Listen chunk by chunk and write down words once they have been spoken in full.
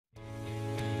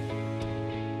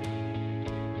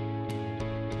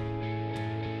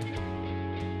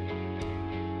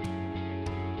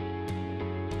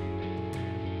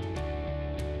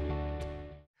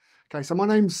Okay, so my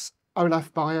name's Olaf.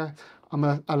 I'm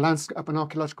an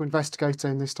archaeological investigator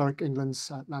in the Historic England's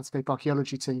landscape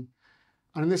archaeology team.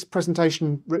 And in this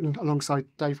presentation, written alongside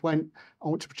Dave Went, I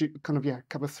want to produce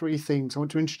cover three themes. I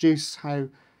want to introduce how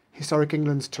Historic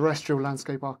England's terrestrial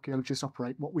landscape archaeologists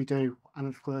operate, what we do,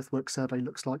 and what earthwork survey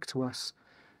looks like to us.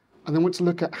 And then I want to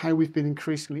look at how we've been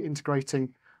increasingly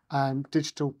integrating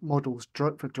digital models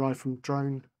derived from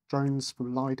drones,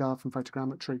 from LiDAR, from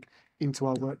photogrammetry into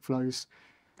our workflows.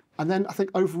 And then I think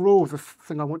overall, the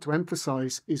thing I want to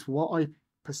emphasize is what I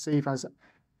perceive as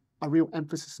a real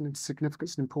emphasis and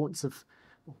significance and importance of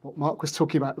what Mark was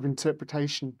talking about, of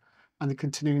interpretation and the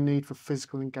continuing need for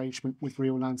physical engagement with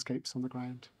real landscapes on the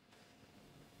ground.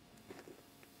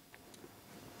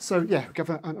 So yeah, we have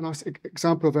a nice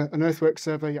example of an earthwork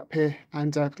survey up here,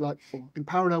 and in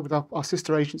parallel with our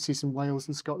sister agencies in Wales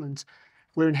and Scotland,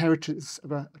 we're inheritors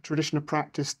of a tradition of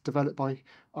practice developed by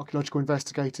archaeological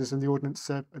investigators and the Ordnance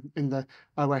in the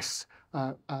OS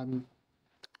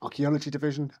Archaeology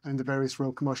Division and the various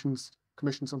Royal Commissions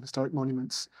on Historic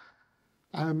Monuments.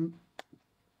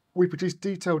 We produce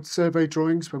detailed survey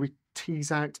drawings where we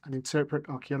tease out and interpret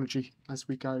archaeology as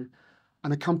we go,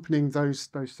 and accompanying those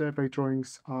survey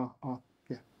drawings are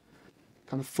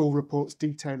kind of full reports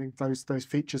detailing those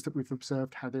features that we've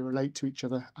observed, how they relate to each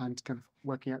other, and kind of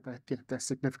working out their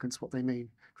significance, what they mean,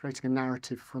 creating a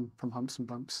narrative from humps and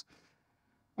bumps.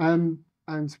 And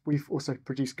we've also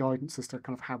produced guidance as to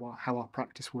kind of how our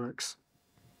practice works.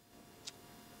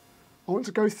 I want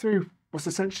to go through what's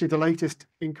essentially the latest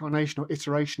incarnation or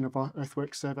iteration of our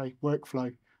earthwork survey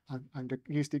workflow, and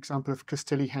use the example of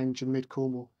Castilly-Henge in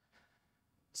mid-Cornwall.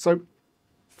 So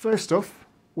first off,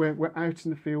 we're out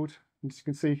in the field. As you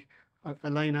can see, a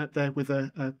lane out there with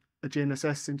a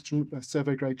GNSS instrument, a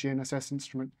survey-grade GNSS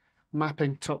instrument,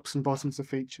 mapping tops and bottoms of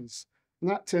features. And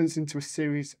that turns into a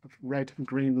series of red and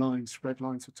green lines, red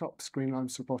lines for tops, green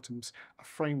lines for bottoms, a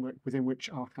framework within which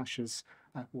our hashes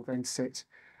will then sit.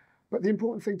 But the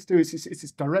important thing to do is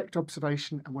it's direct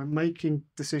observation, and we're making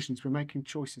decisions, we're making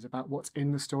choices about what's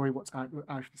in the story, what's out of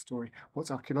the story,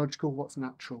 what's archaeological, what's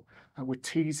natural. And we're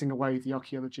teasing away the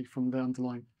archaeology from the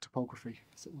underlying topography,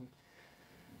 as it were.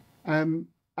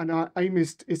 And our aim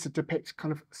is to depict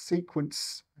kind of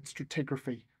sequence and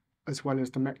stratigraphy, as well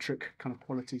as the metric kind of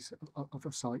qualities of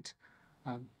the site.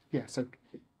 So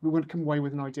we want to come away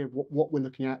with an idea of what we're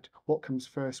looking at, what comes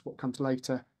first, what comes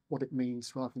later, what it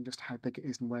means, rather than just how big it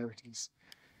is and where it is.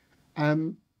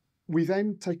 We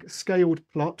then take a scaled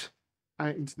plot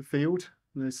out into the field.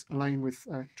 And there's Elaine with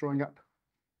drawing up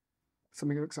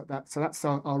something that looks like that. So that's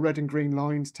our red and green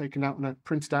lines taken out and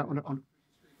printed out on.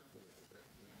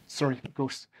 Sorry, of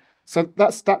course. So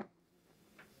that's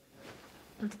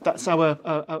our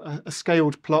a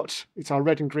scaled plot. It's our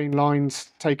red and green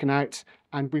lines taken out,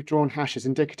 and we've drawn hashes,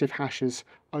 indicative hashes,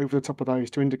 over the top of those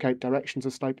to indicate directions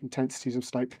of slope, intensities of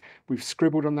slope. We've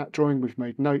scribbled on that drawing, we've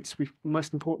made notes,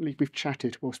 most importantly, we've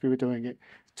chatted whilst we were doing it.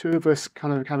 Two of us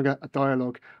kind of having a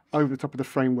dialogue over the top of the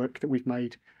framework that we've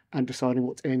made and deciding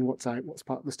what's in, what's out, what's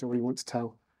part of the story we want to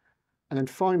tell. And then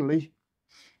finally,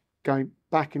 going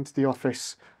back into the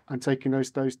office and taking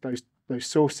those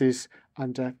sources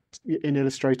and in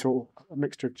Illustrator, or a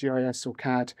mixture of GIS or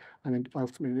CAD, and then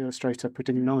ultimately in Illustrator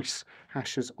putting nice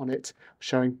hashes on it,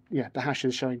 showing the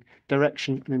hashes showing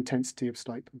direction and intensity of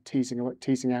slope, and teasing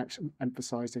out and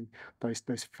emphasising those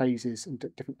phases and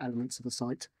different elements of the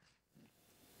site.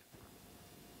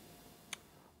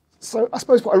 So I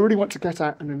suppose what I really want to get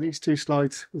at, and in these two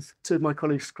slides, with two of my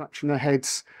colleagues scratching their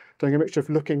heads, doing a mixture of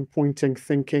looking, pointing,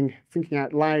 thinking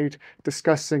out loud,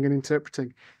 discussing and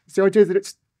interpreting. It's the idea that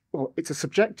it's a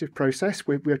subjective process.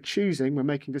 We're choosing, we're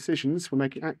making decisions, we're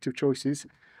making active choices.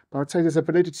 But I'd say there's a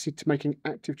validity to making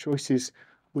active choices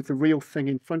with the real thing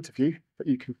in front of you that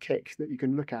you can kick, that you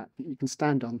can look at, that you can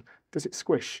stand on. Does it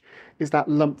squish? Is that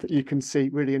lump that you can see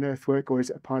really an earthwork, or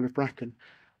is it a pile of bracken?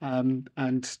 You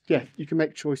can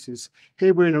make choices.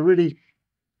 Here we're in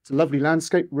it's a lovely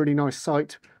landscape, really nice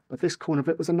site, but this corner of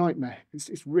it was a nightmare.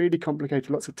 It's really complicated,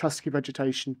 lots of tusky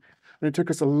vegetation, and it took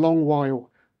us a long while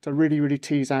to really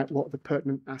tease out what the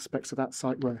pertinent aspects of that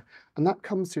site were. And that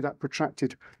comes through that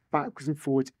protracted backwards and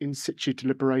forwards in situ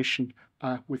deliberation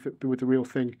with the real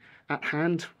thing at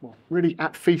hand, well, really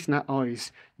at feet and at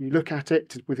eyes. You look at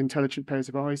it with intelligent pairs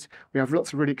of eyes. We have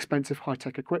lots of really expensive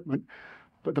high-tech equipment,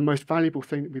 but the most valuable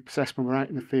thing that we possess when we're out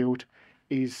in the field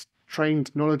is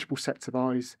trained, knowledgeable sets of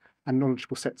eyes and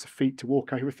knowledgeable sets of feet to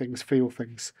walk over things, feel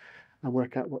things, and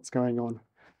work out what's going on.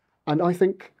 And I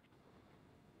think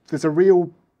there's a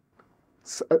real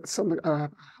what's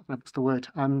the word?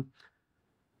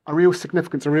 a real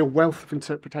significance, a real wealth of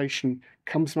interpretation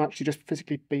comes from actually just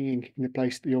physically being in the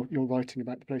place that you're writing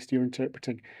about, the place that you're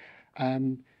interpreting.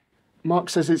 Mark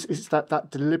says it's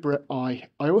that deliberate eye.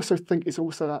 I also think it's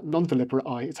also that non-deliberate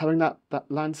eye. It's having that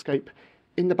landscape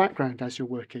in the background as you're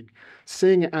working,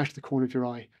 seeing it out of the corner of your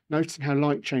eye, noticing how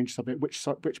light changes a bit, which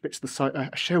bits of the site are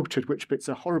sheltered, which bits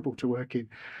are horrible to work in.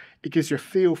 It gives you a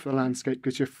feel for the landscape,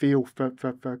 gives you a feel for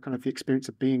kind of the experience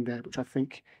of being there, which I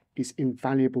think is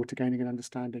invaluable to gaining an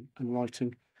understanding and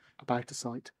writing about a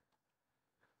site.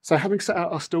 So having set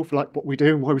out our stall for like what we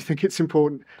do and why we think it's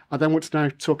important, I then want to now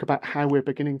talk about how we're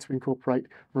beginning to incorporate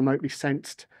remotely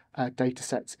sensed data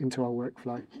sets into our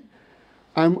workflow.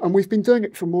 And we've been doing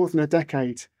it for more than a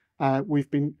decade.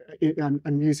 We've been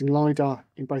using LiDAR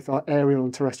in both our aerial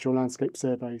and terrestrial landscape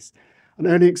surveys. An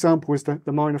early example was the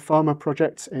Minor Farmer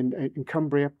project in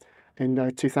Cumbria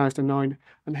in 2009.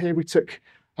 And here we took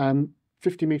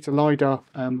 50-meter LiDAR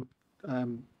kind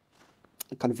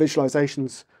of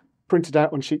visualizations printed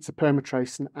out on sheets of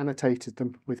permatrace and annotated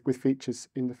them with features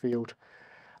in the field.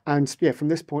 And yeah, from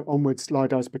this point onwards,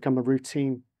 LiDAR has become a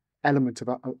routine element of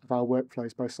our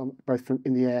workflows, both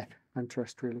in the air and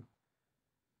terrestrially.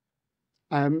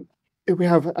 We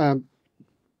have an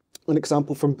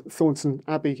example from Thornton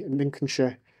Abbey in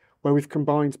Lincolnshire, where we've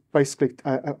combined basically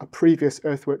a previous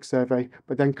earthwork survey,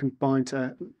 but then combined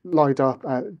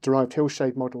LiDAR-derived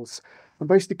hillshade models, and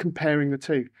basically comparing the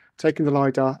two, taking the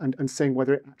LiDAR and seeing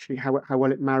whether it actually how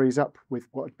well it marries up with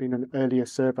what had been an earlier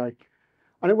survey.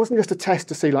 And it wasn't just a test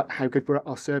to see like how good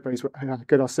our surveys were, how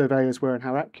good our surveyors were, and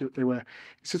how accurate they were.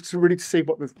 It's just really to see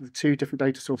what the two different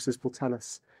data sources will tell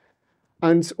us.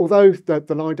 And although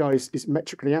the LiDAR is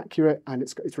metrically accurate and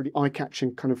it's really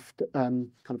eye-catching kind of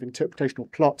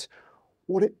interpretational plot,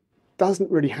 what it doesn't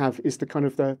really have is the kind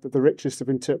of the richness of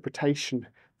interpretation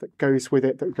that goes with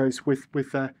it, that goes with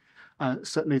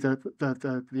certainly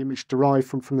the image derived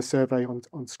from the survey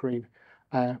on screen,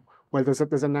 where there's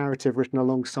a narrative written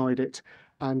alongside it.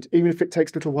 And even if it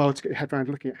takes a little while to get your head around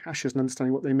looking at hashes and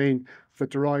understanding what they mean, the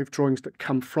derived drawings that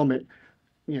come from it,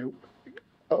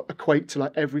 equate to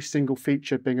like every single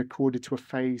feature being accorded to a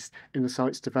phase in the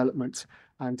site's development.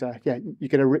 And yeah, you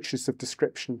get a richness of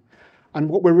description. And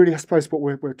what we're really, I suppose, what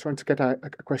we're trying to get at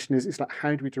a question is like,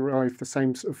 how do we derive the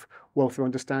same sort of wealth of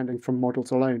understanding from models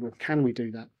alone, or can we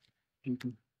do that?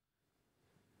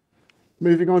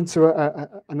 Moving on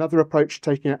to another approach,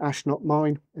 taking at Ashnot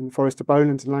Mine in the Forest of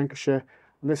Bowland in Lancashire.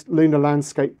 And this lunar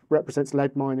landscape represents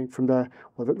lead mining from the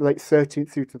late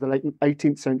 13th through to the late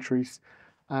 18th centuries.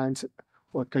 And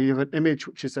you have an image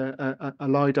which is a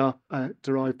LiDAR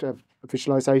derived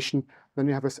visualization. Then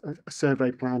you have a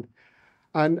survey plan.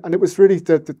 And it was really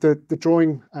the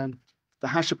drawing, the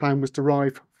hasher plan was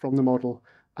derived from the model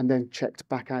and then checked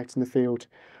back out in the field.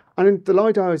 And the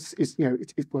LiDAR is is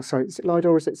it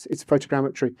LiDAR or it's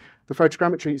photogrammetry? The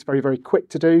photogrammetry is very, very quick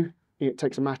to do. It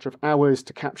takes a matter of hours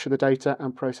to capture the data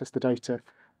and process the data.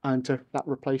 And that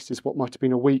replaces what might have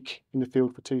been a week in the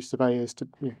field for two surveyors to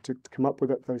come up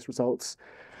with those results.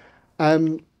 But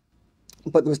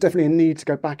there was definitely a need to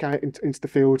go back out into the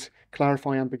field,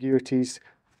 clarify ambiguities,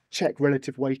 check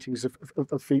relative weightings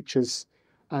of features.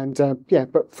 And yeah,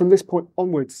 but from this point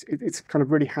onwards, it's kind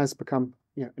of really has become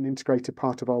an integrated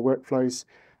part of our workflows.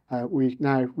 We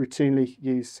now routinely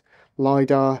use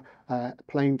LiDAR,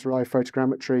 plane-derived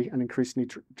photogrammetry, and increasingly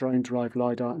drone-derived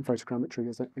LiDAR and photogrammetry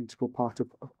as an integral part of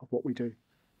what we do.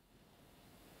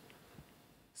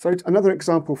 So another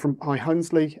example from High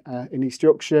Hunsley in East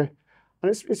Yorkshire,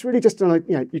 and it's really just like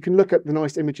you can look at the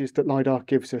nice images that LiDAR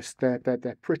gives us.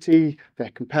 They're pretty,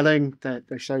 they're compelling,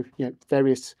 they show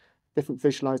various different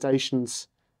visualizations.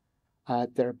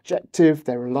 They're objective,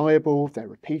 they're reliable, they're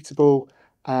repeatable,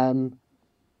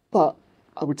 but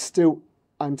I would still,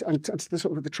 and to the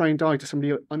sort of the trained eye, to somebody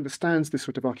who understands this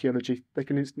sort of archaeology, they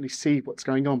can instantly see what's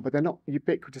going on, but they're not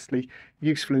ubiquitously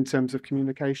useful in terms of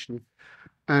communication.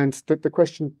 And the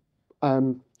question,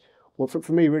 well,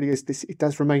 for me really is this: it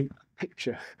does remain a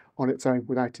picture on its own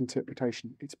without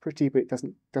interpretation. It's pretty, but it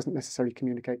doesn't necessarily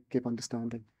communicate, give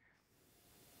understanding.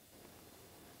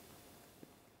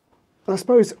 And I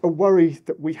suppose a worry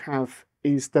that we have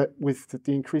is that with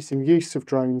the increasing use of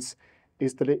drones,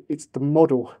 is that it's the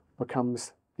model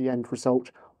becomes the end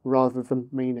result rather than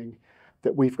meaning.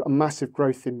 That we've got a massive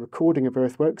growth in recording of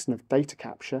earthworks and of data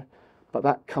capture, but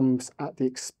that comes at the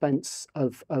expense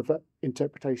of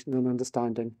interpretation and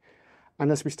understanding.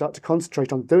 And as we start to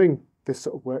concentrate on doing this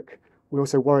sort of work, we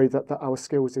also worry that our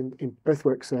skills in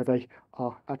earthwork survey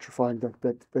are atrophying,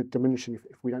 they're diminishing.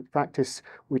 If we don't practice,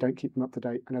 we don't keep them up to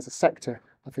date. And as a sector,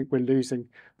 I think we're losing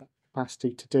that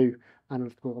capacity to do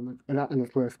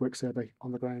analytical earthwork survey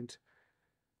on the ground.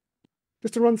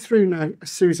 Just to run through now a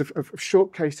series of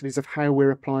short case studies of how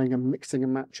we're applying and mixing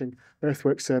and matching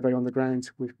earthwork survey on the ground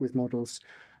with models.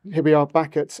 Here we are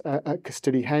back at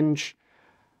Castilie Henge.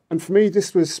 And for me,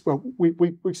 this was, well,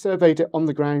 we surveyed it on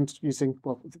the ground using,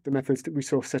 well, the methods that we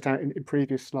sort of set out in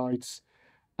previous slides.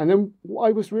 And then what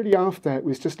I was really after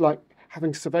was just like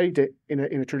having surveyed it in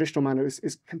a traditional manner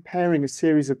is comparing a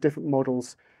series of different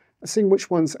models and seeing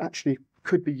which ones actually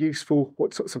could be useful,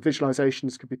 what sorts of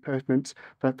visualizations could be pertinent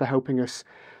for helping us.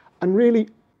 And really,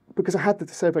 because I had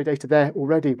the survey data there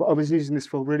already, what I was using this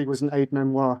for really was an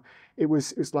aide-memoire. It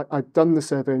was like I'd done the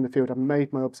survey in the field, I'd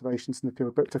made my observations in the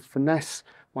field, but to finesse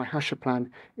my Hasher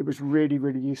plan, it was really,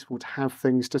 really useful to have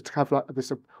things, just to have like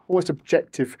this almost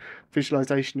objective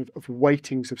visualization of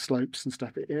weightings of slopes and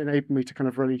stuff. It enabled me to kind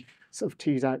of really sort of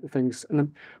tease out the things. And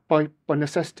then by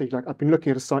necessity, like I've been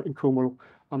looking at a site in Cornwall,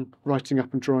 I'm writing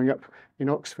up and drawing up in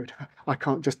Oxford. I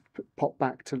can't just pop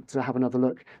back to have another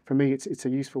look. For me, it's a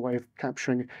useful way of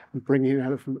capturing and bringing an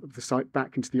element of the site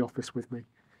back into the office with me.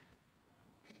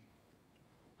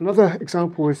 Another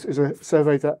example is a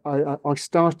survey that I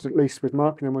started at least with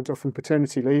Mark and then went off on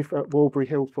paternity leave at Walbury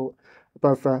Hill Fort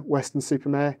above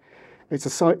Weston-super-Mare. It's a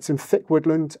site in thick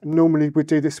woodland. Normally we'd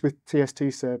do this with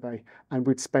TST survey and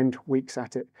we'd spend weeks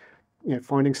at it,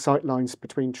 finding sight lines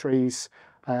between trees,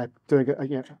 doing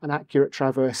an accurate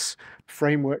traverse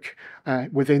framework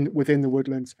within the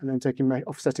woodlands, and then taking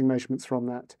offsetting measurements from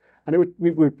that. And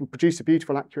we would produce a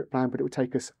beautiful, accurate plan, but it would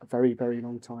take us a very, very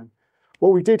long time.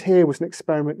 What we did here was an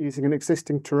experiment using an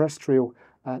existing terrestrial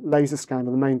laser scan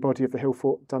of the main body of the hill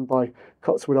fort done by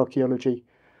Cotswold Archaeology,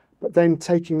 but then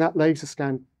taking that laser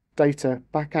scan data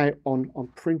back out on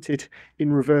printed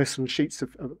in reverse on sheets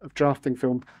of drafting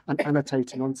film and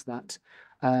annotating onto that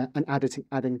and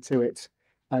adding to it.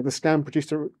 The scan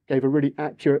gave a really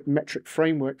accurate metric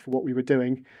framework for what we were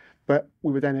doing, but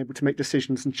we were then able to make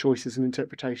decisions and choices and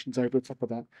interpretations over the top of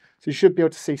that. So you should be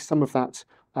able to see some of that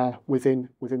within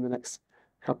the next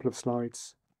couple of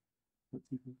slides.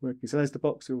 Working. So there's the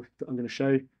box that I'm going to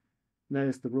show.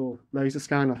 There's the raw laser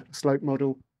scan, a slope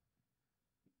model,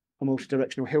 a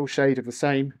multi-directional hill shade of the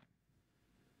same.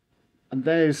 And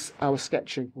there's our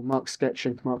sketching, or Mark's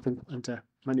sketching, Mark and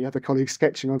many other colleagues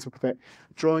sketching on top of it,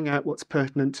 drawing out what's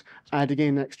pertinent, adding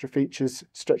in extra features,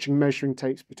 stretching measuring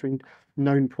tapes between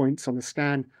known points on the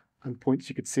scan and points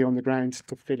you could see on the ground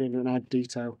to fill in and add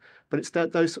detail. But it's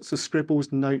those sorts of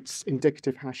scribbles, notes,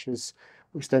 indicative hashes,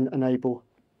 which then enable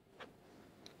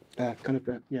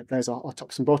there's our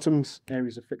tops and bottoms,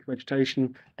 areas of thick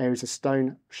vegetation, areas of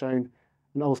stone shown,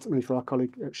 and ultimately for our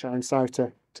colleague Sharon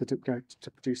Sauter to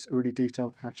produce a really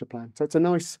detailed hatcher plan. So it's a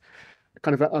nice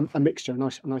kind of a mixture, a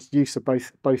nice use of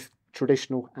both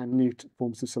traditional and new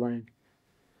forms of surveying.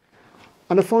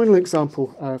 And a final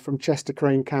example from Chester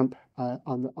Crane Camp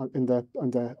in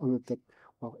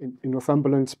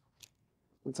Northumberland.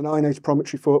 It's an Iron Age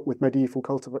promontory fort with medieval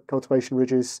cultivation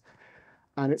ridges,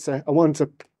 and it's a 1 to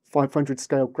 500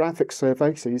 scale graphic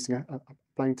survey, so using a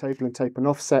plane table and tape and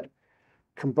offset,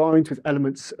 combined with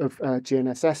elements of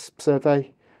GNSS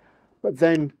survey, but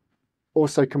then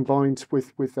also combined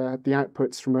with the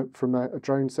outputs from a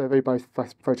drone survey, both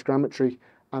photogrammetry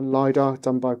and LiDAR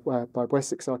done by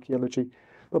Wessex Archaeology.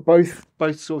 But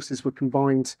both sources were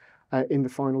combined in the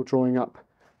final drawing up,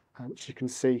 which you can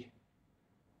see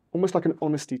almost like an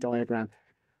honesty diagram.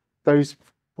 Those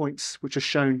points which are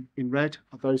shown in red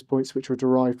are those points which were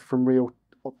derived from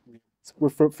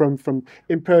from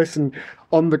in-person,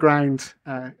 on the ground,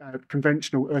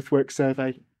 conventional earthwork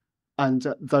survey, and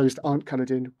those that aren't coloured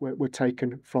in were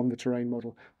taken from the terrain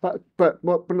model, but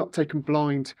not taken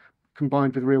blind,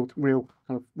 combined with real kind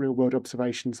of real world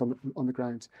observations on the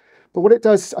ground. But what it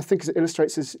does, I think, as it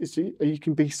illustrates, is you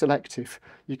can be selective.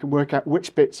 You can work out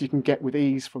which bits you can get with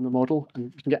ease from the model,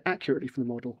 and you can get accurately from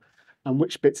the model, and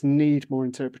which bits need more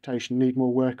interpretation, need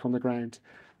more work on the ground.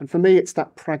 And for me, it's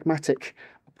that pragmatic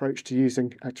approach to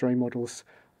using terrain models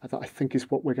that I think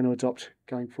is what we're going to adopt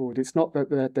going forward. It's not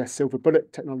that they're silver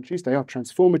bullet technologies, they are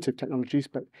transformative technologies,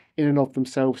 but in and of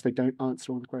themselves, they don't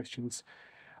answer all the questions.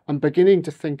 I'm beginning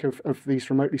to think of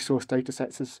these remotely sourced data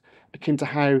sets as akin to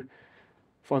how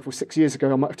 5 or 6 years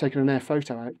ago I might have taken an air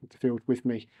photo out in the field with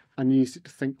me and used it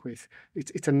to think with.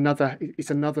 It's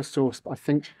another source, but I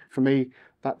think for me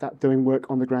that doing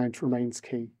work on the ground remains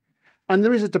key. And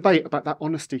there is a debate about that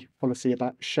honesty policy,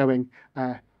 about showing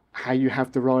how you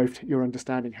have derived your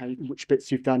understanding, which bits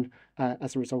you've done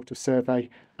as a result of survey,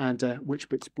 and which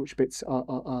bits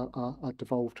are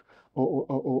devolved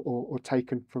or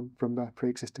taken from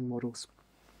pre-existing models.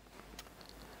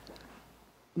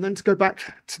 And then to go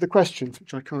back to the questions,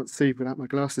 which I can't see without my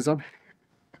glasses on.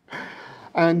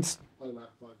 And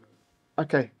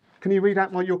okay, Can you read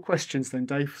out your questions then,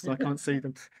 Dave, so I can't see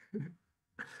them?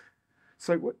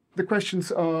 So the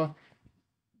questions are,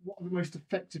 what are the most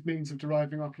effective means of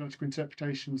deriving archaeological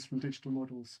interpretations from digital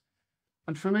models?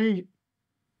 And for me,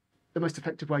 the most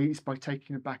effective way is by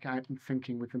taking them back out and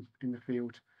thinking with them in the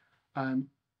field.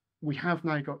 We have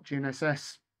now got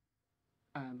GNSS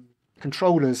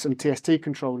controllers and TST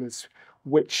controllers,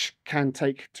 which can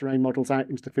take terrain models out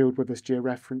into the field with us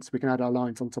georeference. We can add our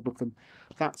lines on top of them.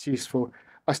 That's useful.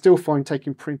 I still find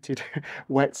taking printed,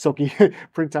 wet, soggy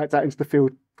printouts out into the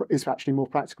field is actually more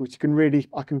practical. You can really,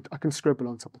 I can scribble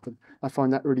on top of them. I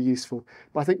find that really useful.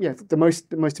 But I think, yeah, the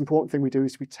most important thing we do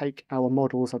is we take our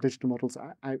models, our digital models,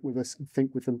 out with us and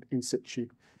think with them in situ.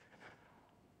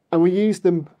 And we use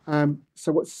them.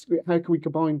 So how can we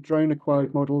combine drone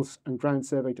acquired models and ground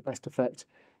survey to best effect?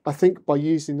 I think by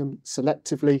using them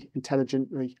selectively,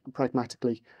 intelligently, and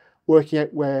pragmatically, working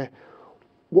out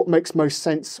what makes most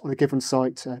sense on a given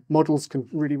site. Models can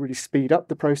really speed up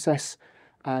the process,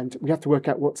 and we have to work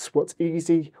out what's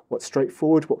easy, what's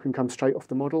straightforward, what can come straight off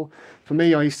the model. For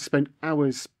me, I used to spend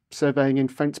hours surveying in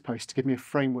fence posts to give me a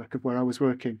framework of where I was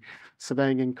working,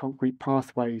 surveying in concrete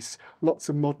pathways, lots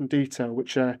of modern detail,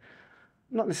 which are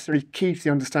not necessarily key to the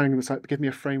understanding of the site, but give me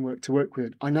a framework to work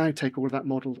with. I now take all of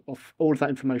that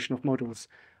information off models.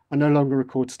 I no longer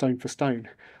record stone for stone.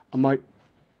 I might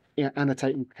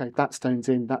annotate, okay, that stone's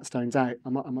in, that stone's out. I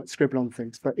might scribble on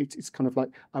things, but it's kind of like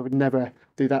I would never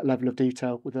do that level of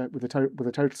detail with a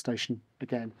total station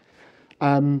again.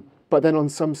 But then on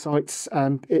some sites,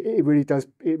 it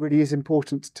really is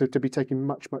important to be taking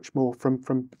much more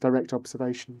from direct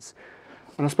observations.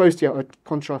 And I suppose, yeah, I'd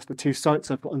contrast the two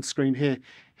sites I've got on screen here.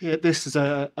 This is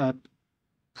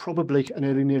probably an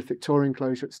early Neo-Victorian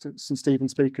closure at St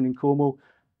Stephen's Beacon in Cornwall.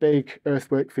 Big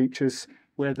earthwork features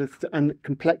and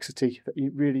complexity that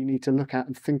you really need to look at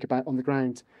and think about on the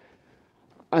ground,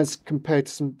 as compared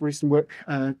to some recent work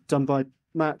done by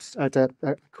Matt at a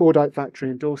cordite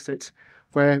factory in Dorset,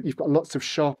 where you've got lots of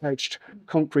sharp-edged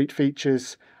concrete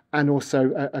features and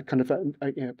also a kind of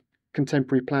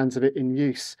contemporary plans of it in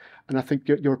use. And I think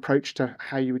your approach to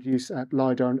how you would use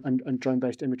LiDAR and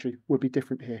drone-based imagery would be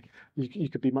different here. You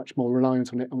could be much more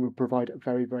reliant on it and will provide a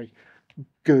very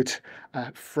good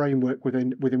framework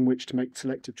within which to make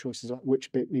selective choices about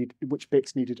which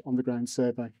bits needed on the ground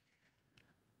survey.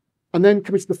 And then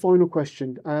coming to the final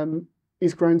question,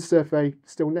 is ground survey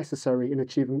still necessary in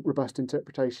achieving robust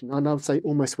interpretation? And I would say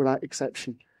almost without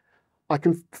exception. I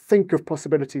can think of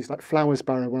possibilities like Flowers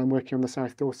Barrow when I'm working on the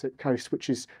South Dorset coast, which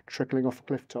is trickling off a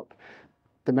cliff top.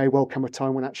 There may well come a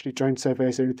time when actually drone survey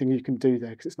is the only thing you can do there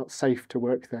because it's not safe to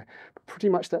work there. But pretty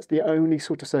much that's the only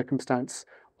sort of circumstance.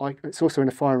 It's also in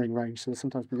a firing range, so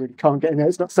sometimes we really can't get in there.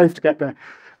 It's not safe to get there.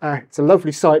 It's a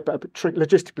lovely site, but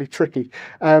logistically tricky.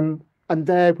 And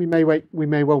there we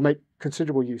may well make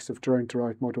considerable use of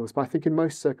drone-derived models. But I think in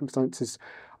most circumstances,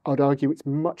 I'd argue it's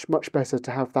much better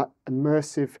to have that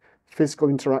immersive physical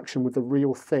interaction with the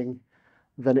real thing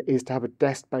than it is to have a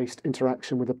desk-based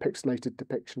interaction with a pixelated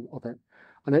depiction of it.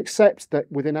 And I accept that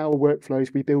within our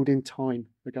workflows, we build in time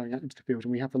for going out into the field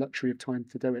and we have the luxury of time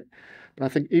to do it. But I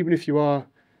think even if you are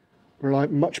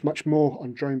relying much more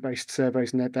on drone-based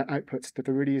surveys and their outputs, that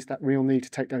there really is that real need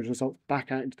to take those results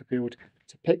back out into the field,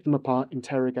 to pick them apart,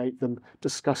 interrogate them,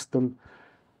 discuss them,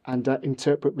 and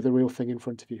interpret with the real thing in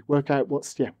front of you. Work out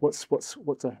what's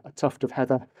a tuft of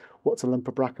heather, what's a lump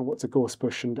of bracken, what's a gorse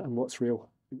bush, and what's real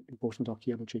important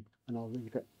archaeology. And I'll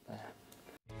leave it there.